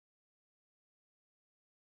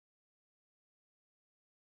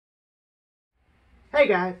Hey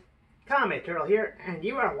guys, Kame Turtle here, and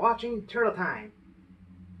you are watching Turtle Time.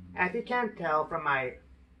 As you can tell from my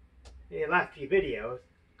last few videos,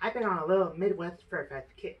 I've been on a little Midwest Fur Fest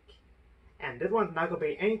kick. And this one's not going to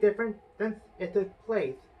be any different since it took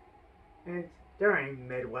place during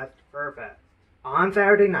Midwest Fur Fest. On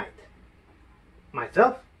Saturday night,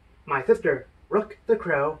 myself, my sister Rok the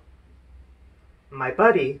Crow, my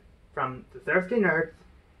buddy from the Thirsty Nerds,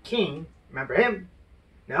 Kame, remember him?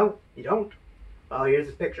 No, you don't? Well, here's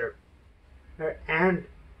his picture. And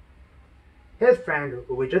his friend,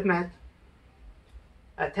 who we just met,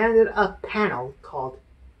 attended a panel called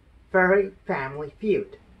Furry Family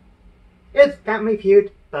Feud. It's Family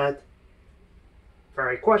Feud, but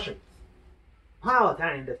furry questions. While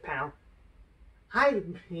attending this panel, I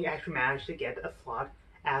actually managed to get a slot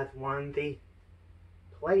as one of the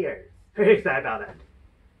players. Very excited about that.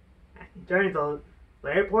 And during the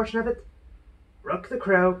later portion of it, Rok the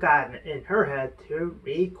Crow got it in her head to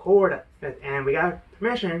record us, and we got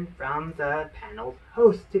permission from the panel's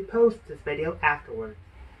host to post this video afterwards.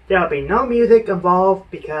 There'll be no music involved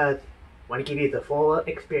because I want to give you the full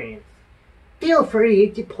experience. Feel free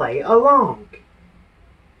to play along.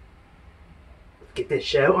 Let's get this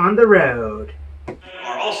show on the road.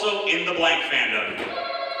 Are also in the blank fandom.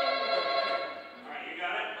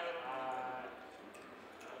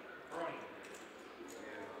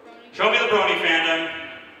 Show me the brony fandom.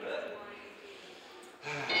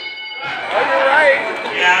 Oh, you're right.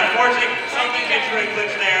 Yeah, unfortunately, something gets really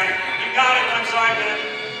glitched there. You got it. I'm sorry, but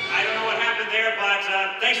I don't know what happened there, but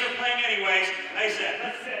thanks for playing anyways. Like I said,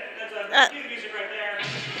 that's it. That's the music right there.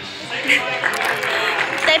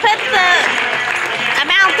 They put the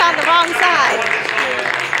amount on the wrong side.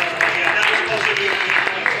 Yeah, that was supposed to be.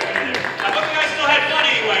 I hope you guys still had fun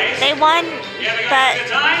anyways. They won, Yeah, we but got a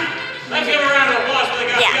good time. Let's give a round of applause for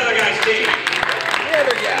the other guy's team. The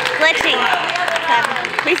other guy. glitching.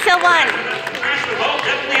 We still won. Cash the Vote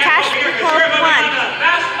won.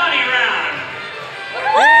 Fast money round.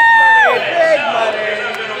 Woo! Big money.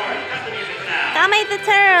 Kame the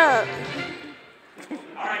Turtle.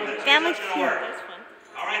 Family Feud.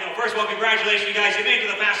 All right, well, first of all, congratulations, you guys. You made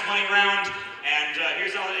it to the fast money round. And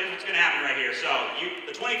here's how it's going to happen right here. So,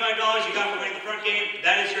 the $25 you got for winning the front game,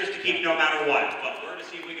 that is yours to keep no matter what. But we're going to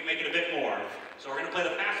see if we can make it a bit more. So we're going to play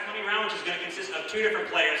the fast money round, which is going to consist of two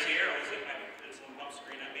different players here. Let's see if I can get some bump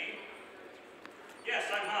screen at me. Yes,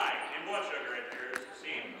 I'm high. And blood sugar right there is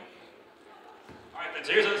seen. All right, then.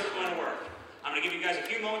 So here's how this is going to work. I'm going to give you guys a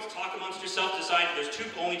few moments to talk amongst yourself, decide there's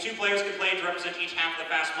only two players can play to represent each half of the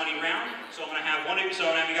fast money round. So I'm going to have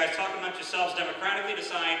you guys talk amongst yourselves democratically,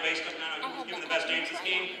 decide based on kind of who's given the best chance this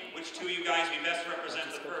game, which two of you guys would be best to represent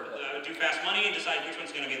do fast money, and decide which one's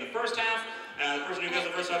going to be in the first half. The person who goes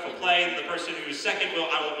the first half will play, and the person who's second will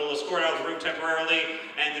escort out of the room temporarily,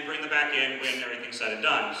 and then bring them back in when everything's said and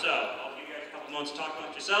done. So I'll give you guys a couple moments to talk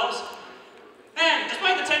amongst yourselves. And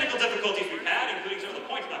despite the technical difficulties we've had, including some of the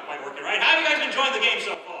points not quite working right, how have you guys been enjoying the game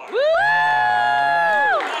so far? Woo!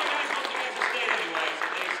 Well, you guys have stayed anyways,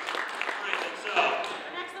 at least. Alright, so.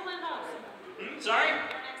 An excellent host. Sorry? An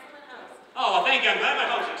excellent host. Oh, well, thank you. I'm glad my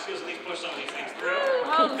hosting skills at least push some of these things through.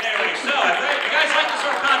 Anyway, so, if you guys like the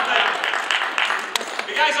sort of content,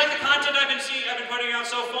 I've been putting out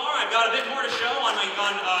so far, I've got a bit more to show on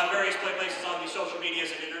various places on the social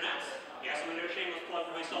medias and internet. Yes, I'm going to do a shameless plug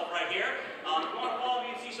for myself right here. If you want to follow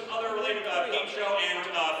me and see some other related game show and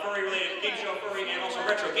furry, and also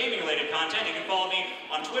retro gaming related content, you can follow me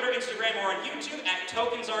on Twitter, Instagram, or on YouTube at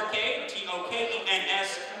Tokens Arcade,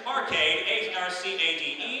 T-O-K-E-N-S Arcade,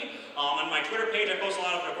 A-R-C-A-D-E. On my Twitter page, I post a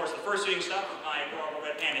lot of course, the fursuiting stuff with my adorable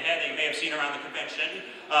red panda head that you may have seen around the convention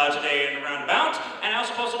today and around about. And I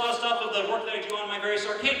also post a lot of stuff of the work that I do on my various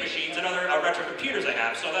arcade machines and other retro computers I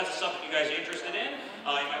have. So that's the stuff that you guys are interested in.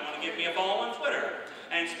 You might want to give me a follow on Twitter.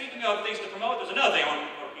 And speaking of things to promote, there's another thing I want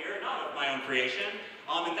to promote here, not of my own creation,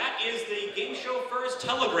 and that is the Game Show Fur's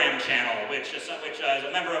Telegram channel, which is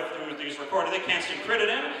a member of who's recorded it, Constant Credit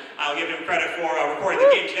in. I'll give him credit for recording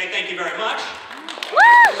the game today. Thank you very much.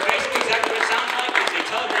 It's basically exactly what it sounds like. It's a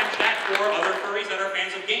Telegram chat for other furries that are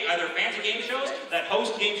fans of game shows, that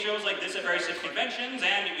host game shows like this at various conventions,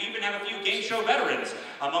 and we even have a few game show veterans.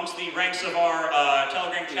 Amongst the ranks of our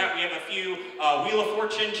Telegram chat, we have a few Wheel of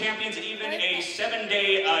Fortune champions, and even a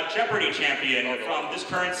 7-day Jeopardy champion from this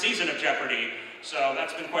current season of Jeopardy. So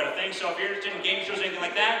that's been quite a thing. So if you're interested in game shows or anything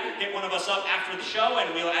like that, hit one of us up after the show, and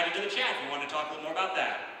we'll add you to the chat if you want to talk a little more about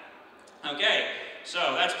that. Okay,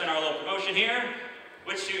 so that's been our little promotion here.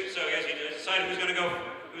 Which two? So you guys need to decide who's gonna go.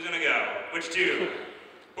 Who's gonna go? Which two?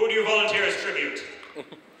 Who do you volunteer as tribute?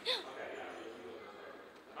 Okay.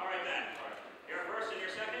 All right then. You're first and you're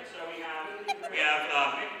second. So we have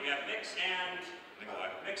Mix and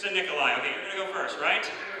Mix and Nikolai. Okay, you're gonna go first, right?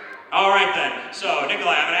 All right then. So,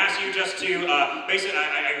 Nikolai, I'm gonna ask you just to basically,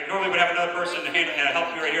 I normally would have another person to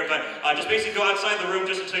help me right here, but just basically go outside the room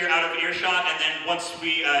just until you're out of earshot, and then once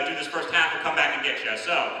we do this first half, we'll come back and get you.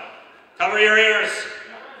 So, cover your ears.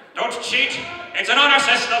 Don't cheat. It's an honor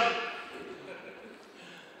system.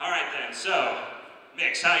 All right then. So,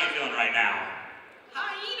 Mix, how are you feeling right now?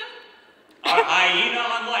 Hyena. Hyena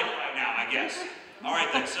on life right now, I guess. All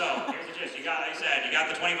right then, so here's the gist. You got, like I said, you got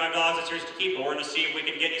the $25 that's yours to keep, but we're gonna see if we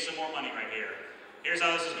can get you some more money right here. Here's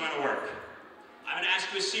how this is going to work. I'm gonna ask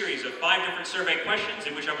you a series of 5 different survey questions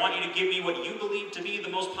in which I want you to give me what you believe to be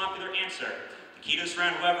the most popular answer. The key to this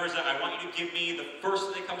round, however, is that I want you to give me the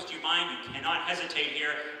first thing that comes to your mind. You cannot hesitate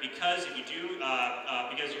here, because if you do,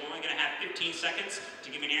 because you're only gonna have 15 seconds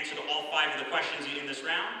to give me an answer to all 5 of the questions in this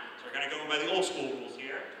round. So we're gonna go by the old school rules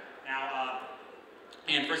here. Now,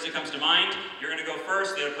 and first thing comes to mind, you're going to go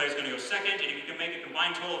first, the other player's going to go second, and if you can make a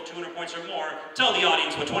combined total of 200 points or more, tell the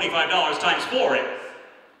audience what $25 times 4 is.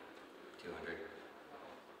 200.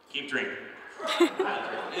 Keep drinking. $100.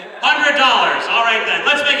 All right then,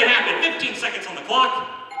 let's make it happen. 15 seconds on the clock.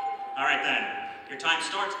 All right then, your time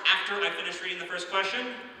starts after I finish reading the first question.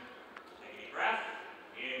 Take a deep breath.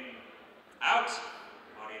 In, out.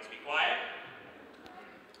 Audience, be quiet.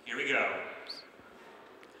 Here we go.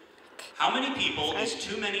 How many people is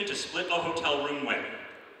too many to split a hotel room with?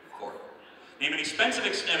 4. Name an expense of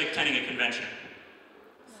attending a convention.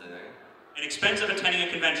 Scenario. An expense of attending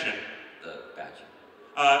a convention. The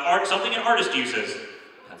badge. Something an artist uses.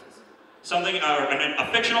 Pencils. Something, a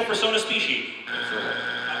fictional persona species. Silver.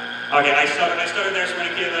 Okay, I started there, so we're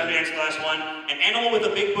gonna give them to answer the last one. An animal with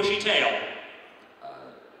a big bushy tail.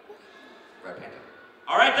 Red panda.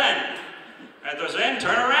 All right then. Add those in,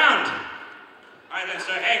 turn around. All right then,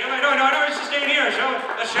 so, hey, come on, no, just stay here.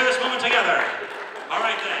 Let's share this moment together. All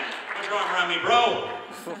right then, put your arm around me, bro.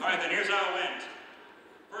 All right then, here's how it went.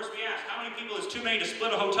 First we asked, how many people is too many to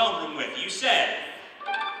split a hotel room with? You said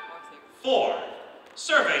 4.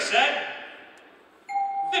 Survey said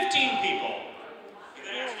 15 people. You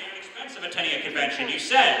then asked, name an expense of attending a convention. You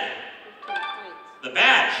said the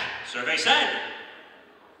badge. Survey said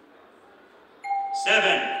 7.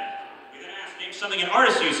 You then asked, name something an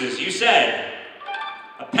artist uses. You said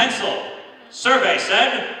a pencil. Survey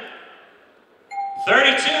said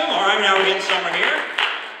 32. All right, now we're getting somewhere here.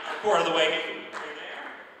 A quarter of the way here.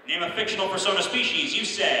 Name a fictional persona species. You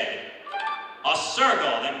said a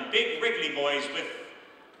circle. Them big wriggly boys with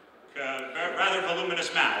rather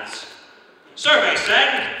voluminous mouths. Survey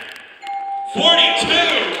said 42. All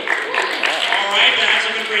right, that's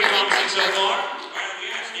looking pretty promising so far. All right, we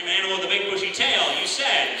asked name an animal with a big bushy tail. You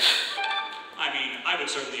said, I mean, I would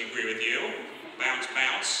certainly agree with you. Bounce,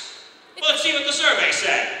 bounce. Well, let's see what the survey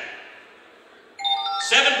said.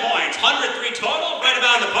 7 points, 103 total, right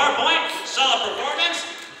about in the par point. Solid performance.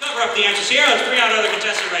 Cover up the answers here. Let's bring out another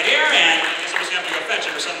contestant right here, and I guess I'm just gonna have to go fetch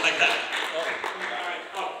him or something like that. All right.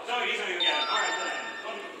 Oh, so he's gonna get it. All right, then.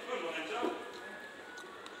 Good one, Enzo. All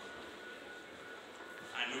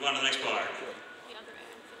right, move on to the next bar.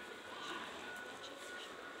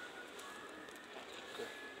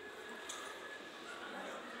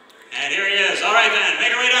 And here he is. All right then, make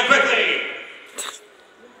it way down quickly.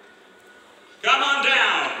 Come on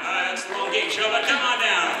down. That's the long game show, but come on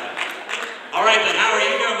down. All right then, how are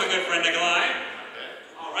you doing, my good friend Nikolai?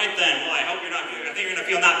 All right then, well I hope you're not, I think you're gonna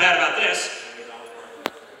feel not bad about this.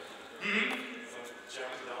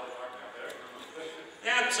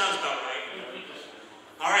 Yeah, that sounds about right.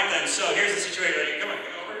 All right then, so here's the situation. Come on,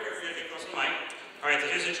 over here, we're gonna get close to the mic. All right, so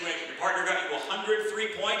here's the situation. Your partner got you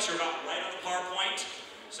 103 points, you're about right on the par point.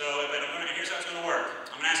 So, here's how it's going to work.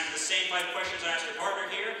 I'm going to ask you the same 5 questions I asked your partner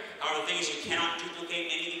here. However, the thing is you cannot duplicate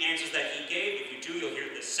any of the answers that he gave. If you do, you'll hear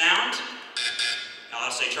this sound. Now,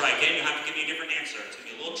 I'll say try again. You'll have to give me a different answer. It's going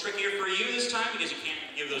to be a little trickier for you this time because you can't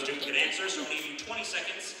give those duplicate answers. So I'm going to give you 20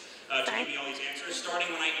 seconds to give me all these answers, starting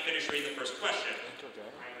when I finish reading the first question.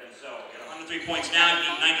 All right, then, so you got 103 points now. You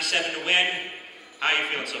need 97 to win. How are you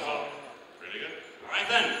feeling so far? Pretty good. All right,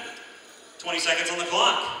 then. 20 seconds on the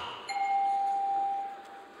clock.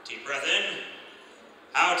 Deep breath in,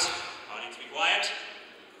 out, audience be quiet.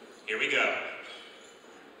 Here we go.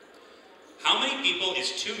 How many people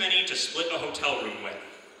is too many to split a hotel room with?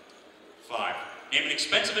 5. Name an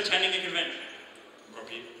expense of attending a convention.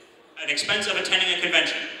 Repeat. An expense of attending a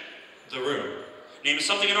convention. The room. Name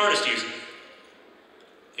something an artist uses.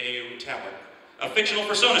 A tablet. A fictional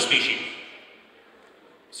persona species.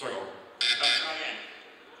 Circle. Try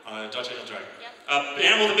again. Dutch Angel Dragon. Yep.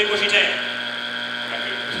 Animal with a big bushy tail.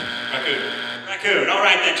 Raccoon. Raccoon. All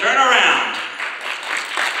right then, turn around.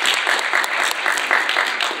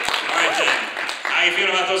 All right then. How How you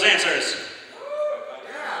feeling about those answers?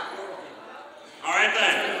 All right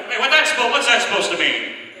then. Wait, what's that supposed to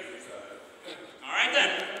mean? All right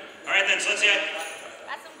then. All right then. So let's see.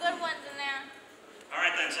 Got some good ones in there. All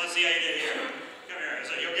right then. So let's see how you did here. Come here.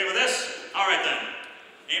 Is that you okay with this? All right then.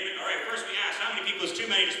 All right. First we asked how many people is too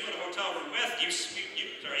many to split a hotel room with. You said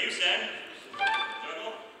 5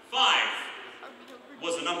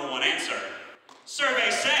 was the number one answer.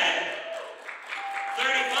 Survey said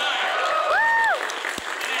 35.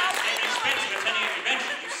 Yes, and expensive attending a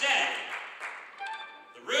convention. You said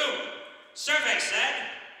the room. Survey said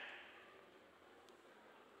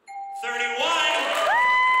 31.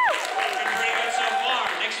 Looking pretty good so far.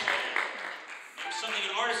 Next something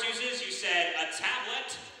an artist uses. You said a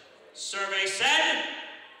tablet. Survey said.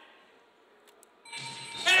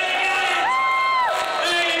 There you go!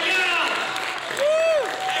 There you go!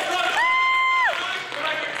 Hey, Rok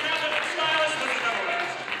the tablet and stylus was the number one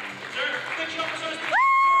answer. Sir, good show for so to speak.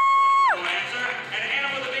 No answer. And an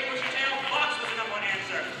animal with a big bushy tail, fox was the number one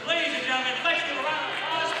answer. Ladies and gentlemen, let's give a round of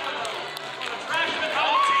applause for the Trash the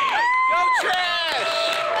Dog team. Go Trash!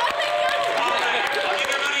 All right, I'll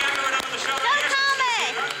give everybody after we're done with the show. Go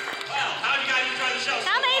Kame! Well, how did you guys enjoy the show so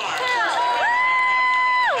Kame far? too!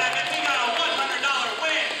 And we got a $100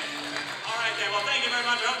 win. All right, then. Well, thank you very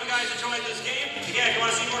much. I hope you guys enjoyed this game. Again, if you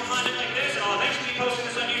want to see more content like this, I'll eventually be posting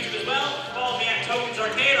this on YouTube as well. Follow me at Tokens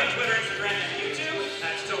Arcade on Twitter, Instagram, and YouTube.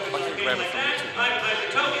 That's Tokens Arcade like that. I'm Pleasure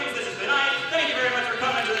Tokens. This is the night. Thank you very much for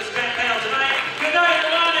coming to this panel tonight. Good night,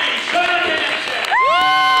 everyone, and enjoy the connection.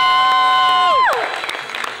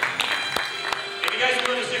 If you guys are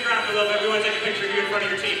willing to stick around for a little bit, we want to take a picture of you in front of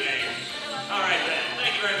your team name. All right, then.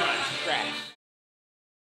 Thank you very much.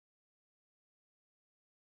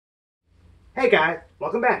 Hey guys,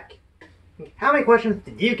 welcome back. How many questions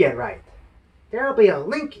did you get right? There will be a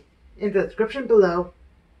link in the description below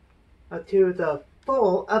to the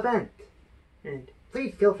full event. And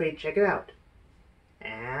please feel free to check it out.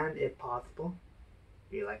 And if possible,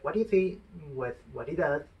 if you like what you see with what he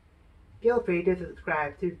does, feel free to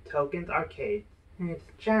subscribe to Tokens Arcade and its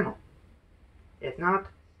channel. If not,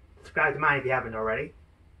 subscribe to mine if you haven't already.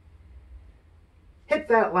 Hit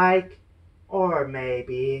that like, or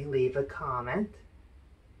maybe leave a comment.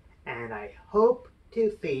 And I hope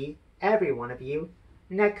to see every one of you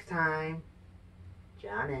next time.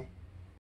 Johnny.